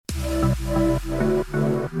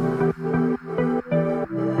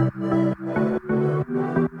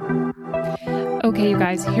Okay, you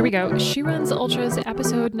guys, here we go. She Runs Ultras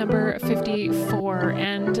episode number 54.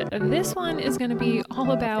 And this one is going to be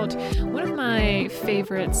all about one of my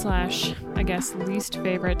favorite / I guess least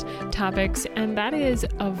favorite topics, and that is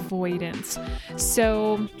avoidance.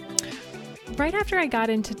 So right after I got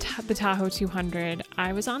into the Tahoe 200,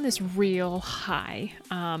 I was on this real high.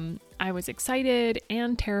 I was excited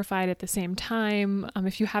and terrified at the same time.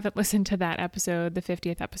 If you haven't listened to that episode, the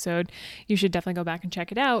 50th episode, you should definitely go back and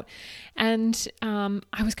check it out. And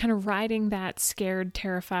I was kind of riding that scared,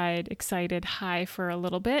 terrified, excited high for a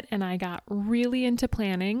little bit. And I got really into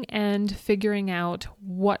planning and figuring out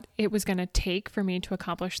what it was going to take for me to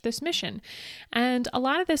accomplish this mission. And a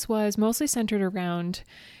lot of this was mostly centered around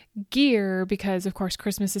gear because of course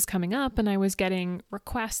Christmas is coming up, and I was getting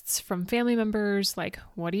requests from family members like,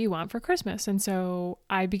 what do you want for Christmas? And so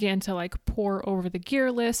I began to pour over the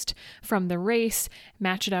gear list from the race,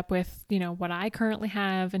 match it up with, what I currently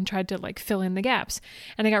have, and tried to fill in the gaps.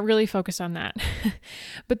 And I got really focused on that.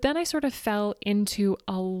 But then I sort of fell into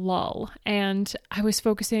a lull, and I was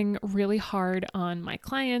focusing really hard on my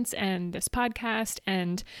clients and this podcast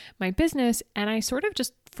and my business, and I sort of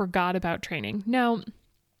just forgot about training. Now,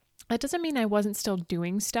 that doesn't mean I wasn't still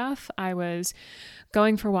doing stuff. I was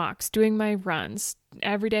going for walks, doing my runs,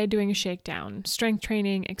 every day doing a shakedown, strength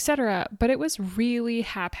training, etc. But it was really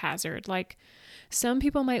haphazard. Some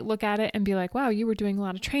people might look at it and be like, wow, you were doing a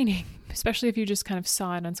lot of training, especially if you just kind of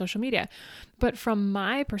saw it on social media. But from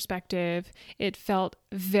my perspective, it felt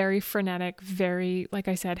very frenetic, very, like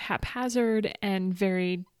I said, haphazard, and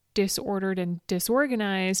very disordered and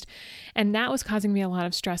disorganized. And that was causing me a lot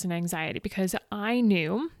of stress and anxiety because I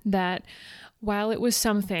knew that while it was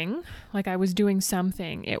something, I was doing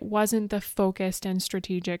something, it wasn't the focused and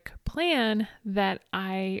strategic plan that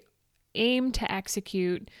I aim to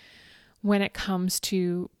execute when it comes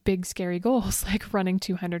to big, scary goals like running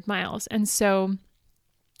 200 miles. And so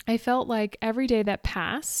I felt like every day that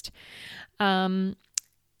passed, I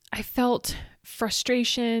felt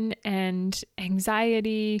frustration and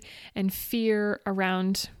anxiety and fear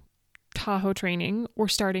around Tahoe training were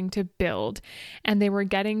starting to build, and they were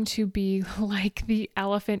getting to be like the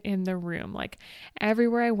elephant in the room.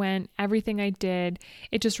 Everywhere I went, everything I did,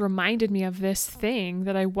 it just reminded me of this thing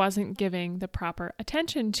that I wasn't giving the proper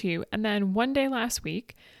attention to. And then one day last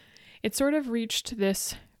week, it sort of reached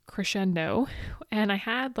this crescendo, and I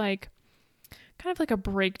had kind of a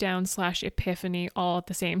breakdown / epiphany all at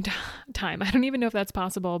the same time. I don't even know if that's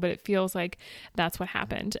possible, but it feels like that's what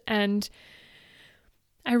happened. And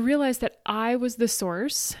I realized that I was the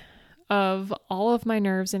source of all of my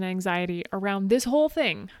nerves and anxiety around this whole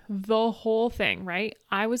thing, the whole thing, right?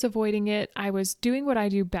 I was avoiding it. I was doing what I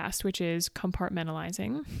do best, which is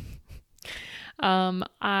compartmentalizing.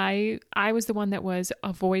 I was the one that was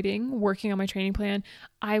avoiding working on my training plan.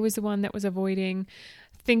 I was the one that was avoiding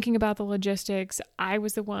thinking about the logistics. I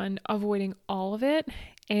was the one avoiding all of it.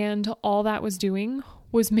 And all that was doing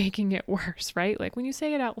was making it worse, right? When you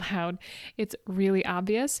say it out loud, it's really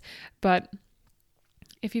obvious. But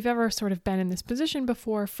if you've ever sort of been in this position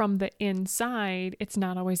before from the inside, it's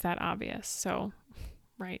not always that obvious. So,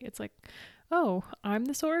 right. It's oh, I'm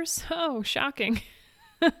the source. Oh, shocking.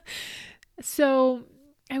 So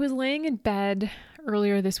I was laying in bed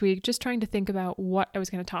earlier this week, just trying to think about what I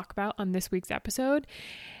was going to talk about on this week's episode.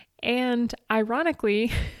 And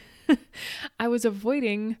ironically, I was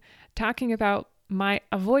avoiding talking about my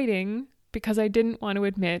avoiding because I didn't want to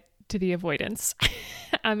admit to the avoidance.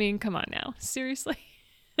 I mean, come on now, seriously.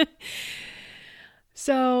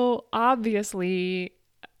 So obviously,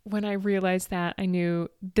 when I realized that, I knew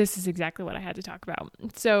this is exactly what I had to talk about.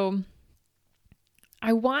 So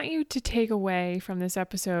I want you to take away from this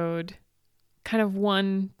episode kind of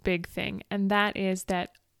one big thing, and that is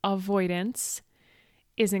that avoidance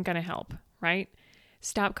isn't going to help, right?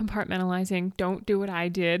 Stop compartmentalizing. Don't do what I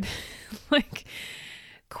did.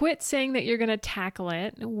 Quit saying that you're going to tackle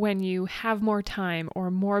it when you have more time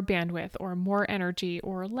or more bandwidth or more energy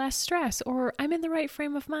or less stress, or I'm in the right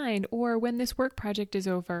frame of mind, or when this work project is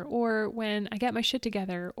over, or when I get my shit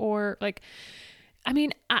together, or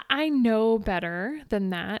I know better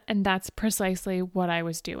than that. And that's precisely what I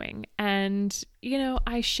was doing. And,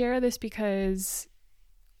 I share this because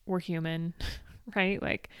we're human, right?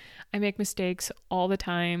 I make mistakes all the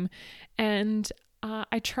time. And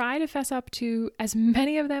I try to fess up to as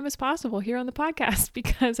many of them as possible here on the podcast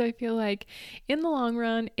because I feel like in the long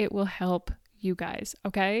run, it will help you guys.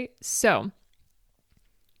 Okay. So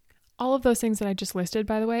all of those things that I just listed,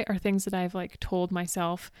 by the way, are things that I've told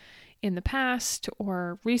myself in the past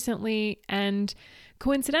or recently. And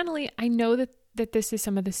coincidentally, I know that this is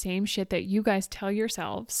some of the same shit that you guys tell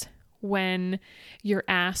yourselves when you're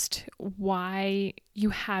asked why you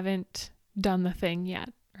haven't done the thing yet,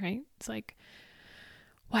 right? It's like,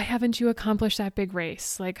 why haven't you accomplished that big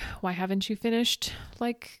race? Like, why haven't you finished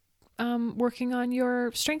working on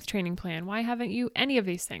your strength training plan? Why haven't you any of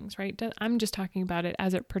these things, right? I'm just talking about it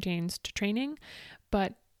as it pertains to training,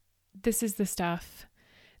 but this is the stuff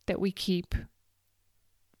that we keep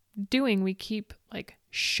doing. We keep like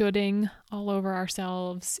shoulding all over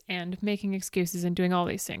ourselves and making excuses and doing all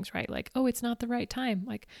these things, right? Like, oh, it's not the right time.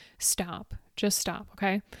 Like, stop, just stop.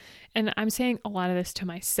 Okay. And I'm saying a lot of this to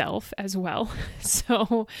myself as well.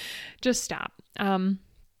 So just stop.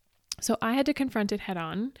 So I had to confront it head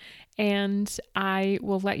on, and I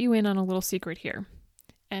will let you in on a little secret here.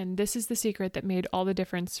 And this is the secret that made all the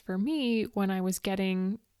difference for me when I was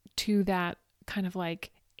getting to that kind of like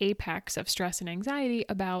apex of stress and anxiety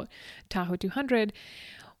about Tahoe 200,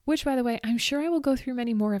 which, by the way, I'm sure I will go through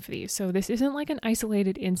many more of these. So this isn't like an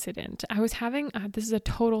isolated incident. I was having, this is a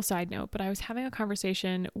total side note, but I was having a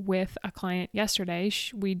conversation with a client yesterday.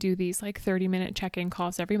 We do these like 30-minute check-in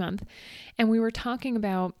calls every month. And we were talking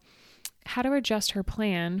about how to adjust her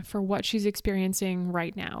plan for what she's experiencing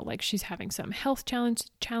right now. Like, she's having some health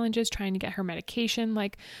challenges, trying to get her medication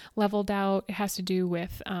like leveled out. It has to do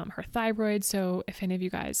with her thyroid. So if any of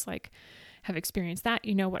you guys like have experienced that,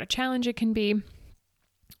 you know what a challenge it can be.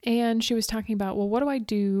 And she was talking about, well, what do I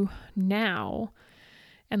do now?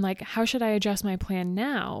 And like, how should I adjust my plan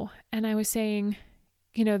now? And I was saying,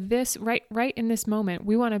 you know, this right in this moment,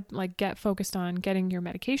 we want to like get focused on getting your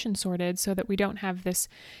medication sorted so that we don't have this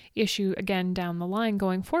issue again down the line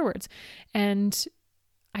going forwards. And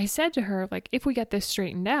I said to her, like, if we get this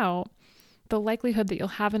straightened out, the likelihood that you'll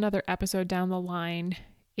have another episode down the line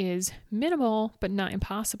is minimal, but not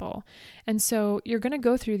impossible. And so you're going to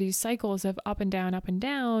go through these cycles of up and down,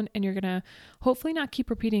 and you're going to hopefully not keep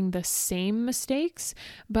repeating the same mistakes,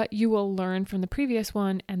 but you will learn from the previous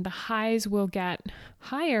one, and the highs will get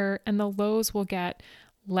higher and the lows will get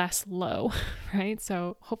less low, right?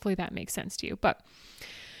 So hopefully that makes sense to you. But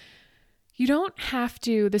you don't have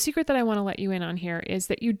to, the secret that I want to let you in on here is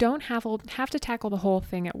that you don't have to tackle the whole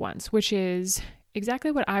thing at once, which is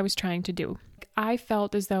exactly what I was trying to do. I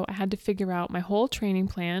felt as though I had to figure out my whole training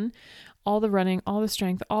plan, all the running, all the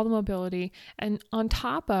strength, all the mobility, and on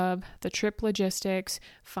top of the trip logistics,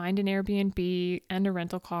 find an Airbnb and a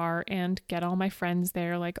rental car and get all my friends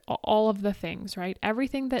there, like all of the things, right?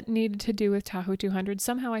 Everything that needed to do with Tahoe 200,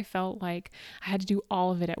 somehow I felt like I had to do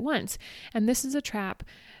all of it at once. And this is a trap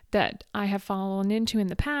that I have fallen into in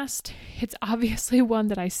the past. It's obviously one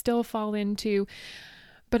that I still fall into.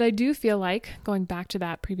 But I do feel like, going back to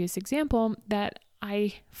that previous example, that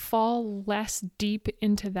I fall less deep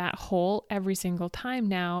into that hole every single time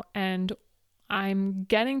now. And I'm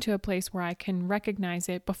getting to a place where I can recognize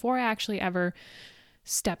it before I actually ever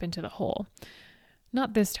step into the hole.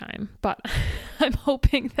 Not this time, but I'm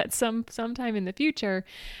hoping that sometime in the future,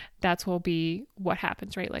 that's will be what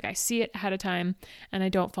happens, right? Like, I see it ahead of time and I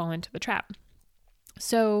don't fall into the trap.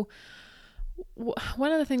 So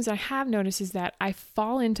one of the things I have noticed is that I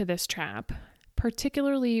fall into this trap,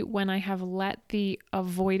 particularly when I have let the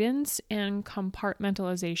avoidance and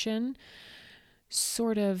compartmentalization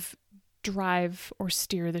sort of drive or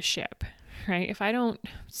steer the ship, right? If I don't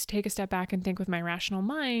take a step back and think with my rational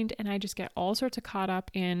mind and I just get all sorts of caught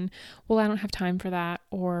up in, well, I don't have time for that,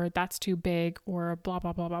 or that's too big, or blah,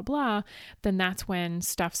 blah, blah, blah, blah, then that's when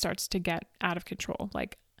stuff starts to get out of control.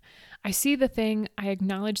 Like, I see the thing, I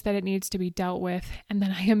acknowledge that it needs to be dealt with, and then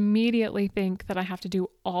I immediately think that I have to do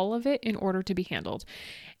all of it in order to be handled.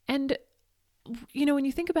 And, you know, when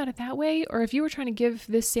you think about it that way, or if you were trying to give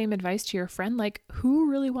this same advice to your friend, like, who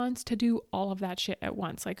really wants to do all of that shit at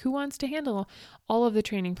once? Like, who wants to handle all of the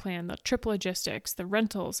training plan, the trip logistics, the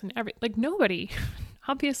rentals, and like, nobody.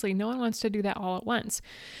 Obviously, no one wants to do that all at once.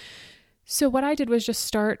 So what I did was just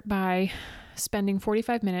start by spending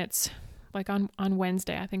 45 minutes like on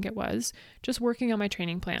Wednesday, I think it was, just working on my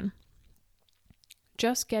training plan.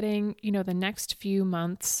 Just getting, you know, the next few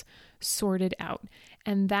months sorted out.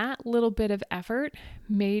 And that little bit of effort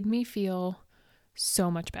made me feel so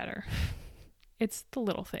much better. It's the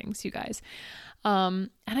little things, you guys. And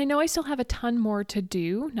I know I still have a ton more to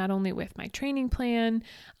do, not only with my training plan,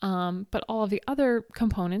 but all of the other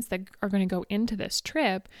components that are going to go into this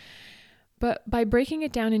trip. But by breaking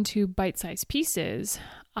it down into bite-sized pieces,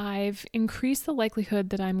 I've increased the likelihood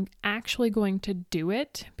that I'm actually going to do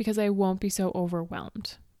it because I won't be so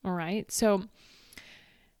overwhelmed. All right. So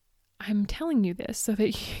I'm telling you this so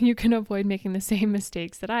that you can avoid making the same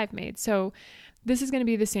mistakes that I've made. So this is going to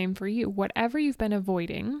be the same for you. Whatever you've been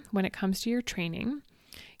avoiding when it comes to your training,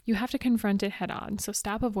 you have to confront it head on. So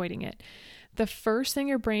stop avoiding it. The first thing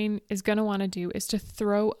your brain is going to want to do is to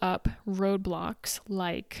throw up roadblocks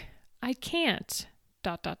like, I can't, ...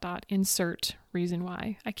 insert reason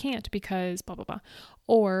why. I can't because blah, blah, blah.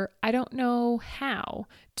 Or I don't know how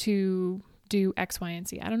to do X, Y, and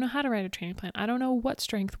Z. I don't know how to write a training plan. I don't know what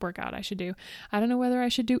strength workout I should do. I don't know whether I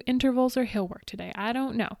should do intervals or hill work today. I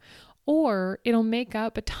don't know. Or it'll make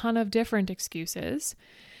up a ton of different excuses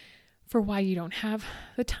for why you don't have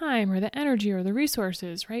the time or the energy or the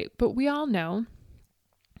resources, right? But we all know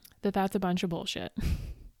that that's a bunch of bullshit.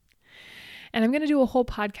 And I'm going to do a whole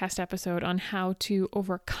podcast episode on how to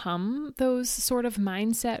overcome those sort of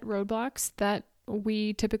mindset roadblocks that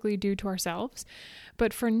we typically do to ourselves.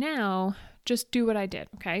 But for now, just do what I did,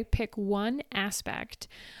 okay? Pick one aspect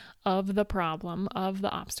of the problem, of the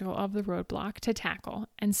obstacle, of the roadblock to tackle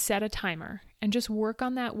and set a timer and just work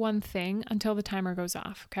on that one thing until the timer goes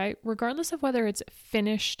off, okay? Regardless of whether it's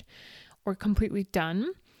finished or completely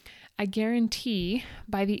done, I guarantee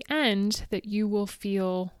by the end that you will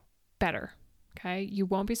feel better, okay? You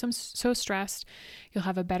won't be so stressed. You'll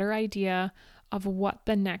have a better idea of what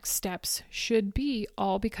the next steps should be,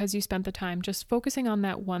 all because you spent the time just focusing on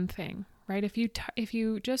that one thing, right? If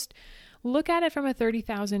you just look at it from a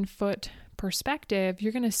 30,000 foot perspective,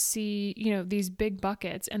 you're going to see, these big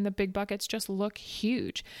buckets, and the big buckets just look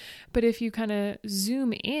huge. But if you kind of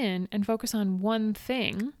zoom in and focus on one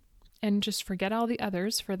thing and just forget all the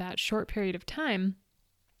others for that short period of time,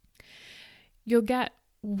 you'll get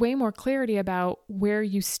way more clarity about where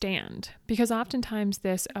you stand, because oftentimes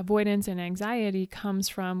this avoidance and anxiety comes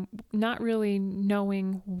from not really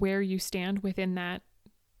knowing where you stand within that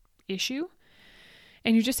issue,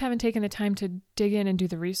 and you just haven't taken the time to dig in and do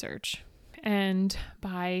the research. And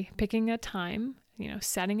by picking a time,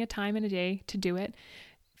 setting a time in a day to do it,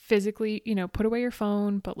 physically, put away your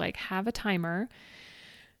phone, but have a timer,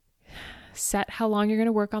 set how long you're going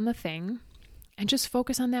to work on the thing, and just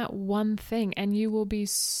focus on that one thing, and you will be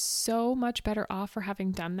so much better off for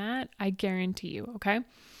having done that. I guarantee you, okay?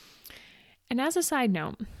 And as a side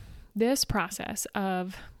note, this process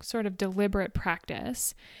of sort of deliberate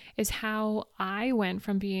practice is how I went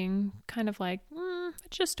from being kind of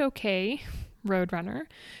just okay roadrunner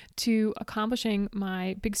to accomplishing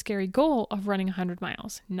my big scary goal of running 100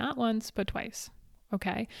 miles, not once, but twice,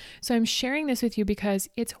 okay? So I'm sharing this with you because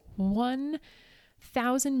it's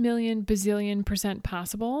 1,000 million bazillion %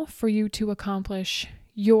 possible for you to accomplish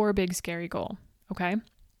your big scary goal, okay?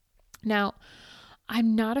 Now,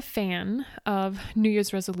 I'm not a fan of New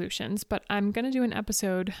Year's resolutions, but I'm going to do an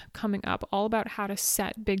episode coming up all about how to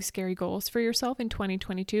set big scary goals for yourself in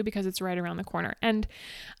 2022 because it's right around the corner. And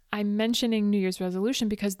I'm mentioning New Year's resolution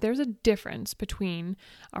because there's a difference between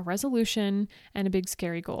a resolution and a big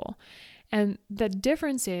scary goal. And the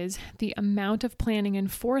difference is the amount of planning and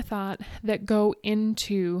forethought that go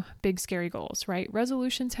into big scary goals, right?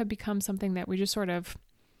 Resolutions have become something that we just sort of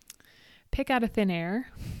pick out of thin air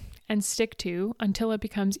and stick to until it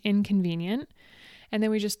becomes inconvenient, and then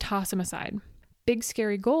we just toss them aside. Big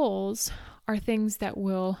scary goals are things that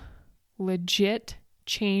will legit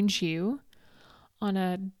change you on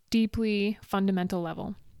a deeply fundamental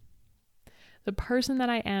level. The person that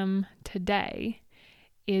I am today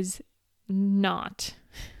is not,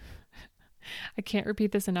 I can't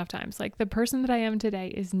repeat this enough times, the person that I am today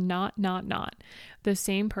is not the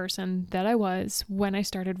same person that I was when I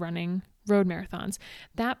started running road marathons.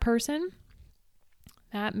 That person,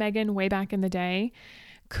 that Megan way back in the day,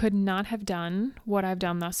 could not have done what I've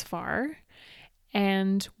done thus far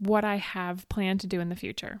and what I have planned to do in the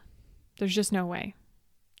future. There's just no way.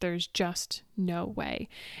 There's just no way.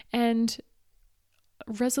 And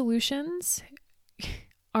resolutions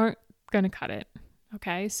aren't going to cut it.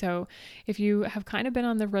 Okay. So if you have kind of been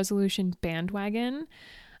on the resolution bandwagon,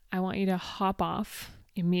 I want you to hop off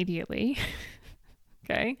immediately.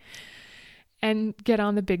 Okay. And get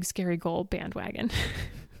on the big scary goal bandwagon.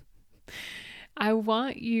 I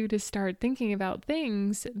want you to start thinking about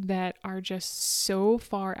things that are just so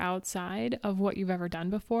far outside of what you've ever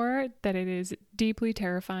done before that it is deeply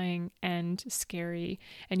terrifying and scary,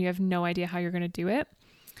 and you have no idea how you're going to do it,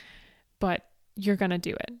 but you're going to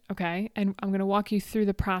do it, okay? And I'm going to walk you through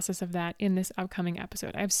the process of that in this upcoming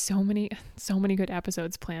episode. I have so many good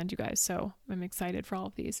episodes planned, you guys, so I'm excited for all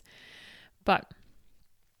of these. But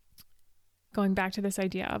going back to this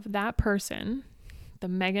idea of that person, the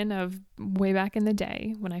Megan of way back in the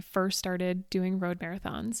day when I first started doing road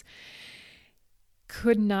marathons,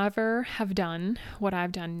 could never have done what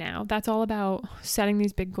I've done now. That's all about setting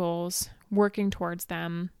these big goals, working towards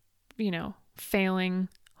them, failing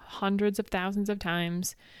hundreds of thousands of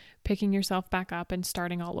times, picking yourself back up and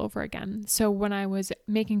starting all over again. So when I was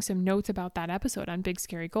making some notes about that episode on Big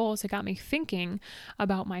Scary Goals, it got me thinking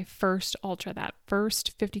about my first ultra, that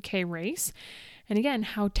first 50K race. And again,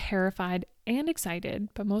 how terrified and excited,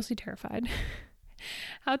 but mostly terrified,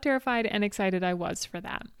 how terrified and excited I was for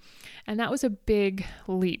that. And that was a big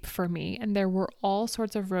leap for me. And there were all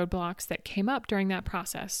sorts of roadblocks that came up during that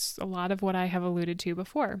process, a lot of what I have alluded to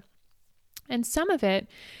before. And some of it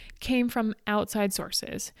came from outside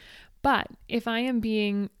sources. But if I am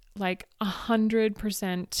being like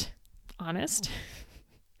 100% honest,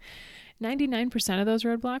 99% of those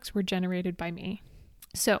roadblocks were generated by me.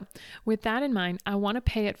 So with that in mind, I want to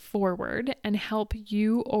pay it forward and help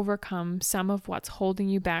you overcome some of what's holding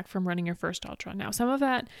you back from running your first ultra. Now, some of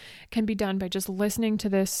that can be done by just listening to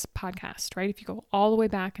this podcast, right? If you go all the way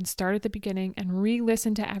back and start at the beginning and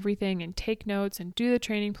re-listen to everything and take notes and do the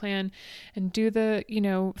training plan and do the,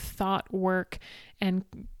 thought work and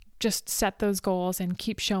just set those goals and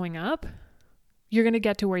keep showing up, you're going to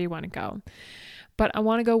get to where you want to go. But I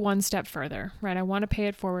want to go one step further, right? I want to pay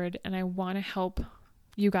it forward and I want to help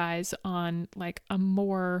you guys on like a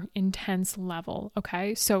more intense level.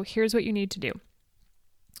 Okay. So here's what you need to do.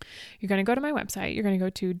 You're going to go to my website. You're going to go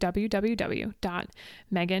to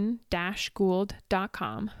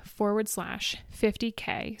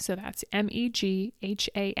www.megan-gould.com/50K. So that's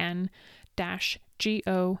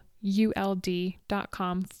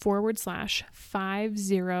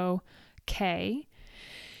MEGHAN-GOULD.com/50K.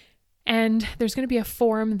 And there's going to be a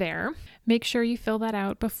form there. Make sure you fill that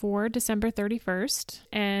out before December 31st.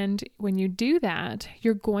 And when you do that,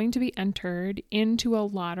 you're going to be entered into a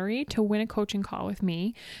lottery to win a coaching call with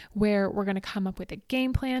me, where we're going to come up with a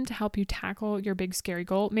game plan to help you tackle your big scary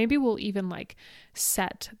goal. Maybe we'll even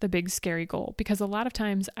set the big scary goal, because a lot of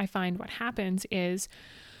times I find what happens is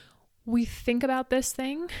we think about this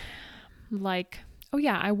thing like, oh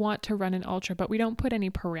yeah, I want to run an ultra, but we don't put any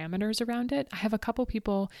parameters around it. I have a couple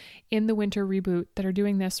people in the winter reboot that are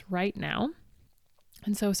doing this right now.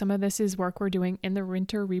 And so some of this is work we're doing in the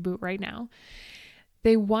winter reboot right now.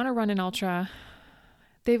 They want to run an ultra.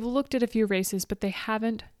 They've looked at a few races, but they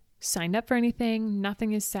haven't signed up for anything.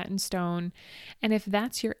 Nothing is set in stone. And if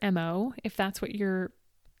that's your MO, if that's what you're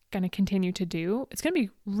going to continue to do, it's going to be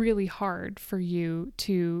really hard for you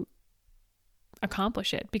to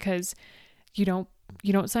accomplish it, because you don't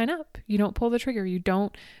sign up, you don't pull the trigger, you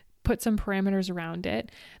don't put some parameters around it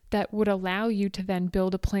that would allow you to then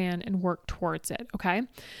build a plan and work towards it. Okay.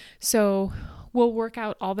 So we'll work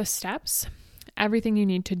out all the steps, everything you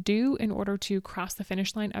need to do in order to cross the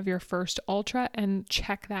finish line of your first ultra and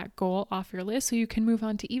check that goal off your list so you can move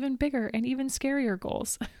on to even bigger and even scarier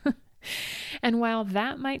goals. And while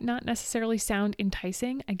that might not necessarily sound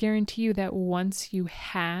enticing, I guarantee you that once you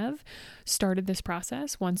have started this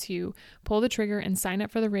process, once you pull the trigger and sign up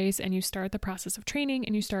for the race and you start the process of training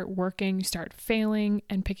and you start working, you start failing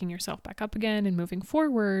and picking yourself back up again and moving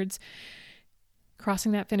forwards,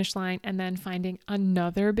 crossing that finish line and then finding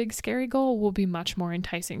another big scary goal will be much more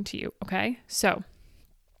enticing to you. Okay. So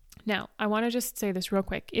now, I want to just say this real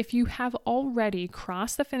quick. If you have already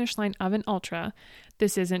crossed the finish line of an ultra,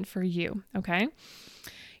 this isn't for you, okay?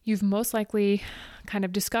 You've most likely kind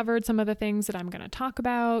of discovered some of the things that I'm going to talk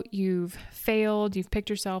about. You've failed, you've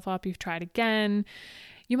picked yourself up, you've tried again.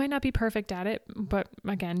 You might not be perfect at it, but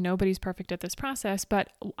again, nobody's perfect at this process. But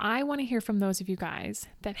I want to hear from those of you guys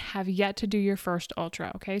that have yet to do your first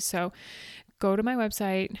ultra, okay? So go to my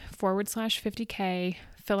website, /50K,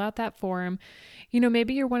 fill out that form.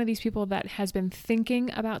 Maybe you're one of these people that has been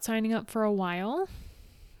thinking about signing up for a while,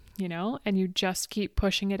 and you just keep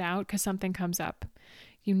pushing it out because something comes up.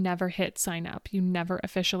 You never hit sign up. You never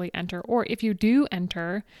officially enter. Or if you do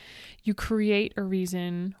enter, you create a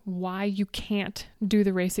reason why you can't do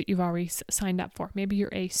the race that you've already signed up for. Maybe you're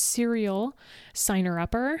a serial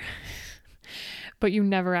signer-upper, but you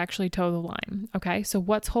never actually toe the line. Okay, so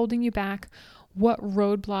what's holding you back? What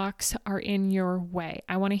roadblocks are in your way?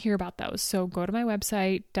 I want to hear about those. So go to my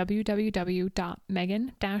website,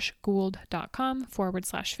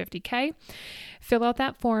 www.megan-gould.com/50K. Fill out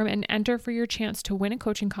that form and enter for your chance to win a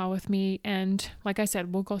coaching call with me. And like I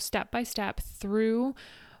said, we'll go step by step through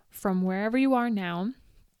from wherever you are now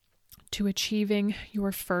to achieving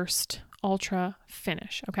your first ultra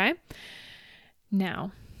finish. Okay.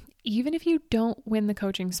 Now, even if you don't win the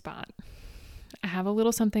coaching spot, I have a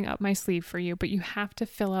little something up my sleeve for you, but you have to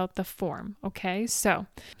fill out the form, okay? So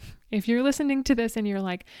if you're listening to this and you're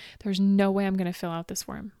like, there's no way I'm going to fill out this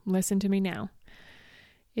form, listen to me now.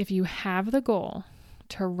 If you have the goal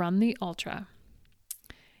to run the ultra,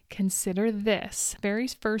 consider this very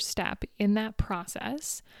first step in that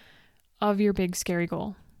process of your big scary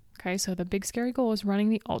goal. Okay, so the big scary goal is running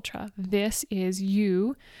the ultra. This is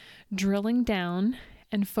you drilling down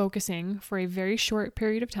and focusing for a very short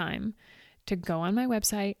period of time to go on my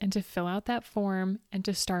website and to fill out that form and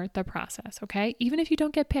to start the process, okay? Even if you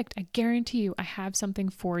don't get picked, I guarantee you I have something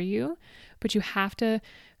for you, but you have to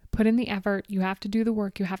put in the effort, you have to do the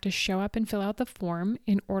work, you have to show up and fill out the form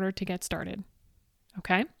in order to get started,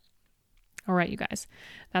 okay? All right, you guys,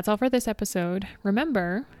 that's all for this episode.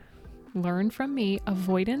 Remember, learn from me,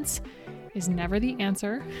 avoidance is never the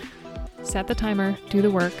answer. Set the timer, do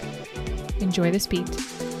the work, enjoy this beat,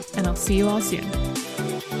 and I'll see you all soon.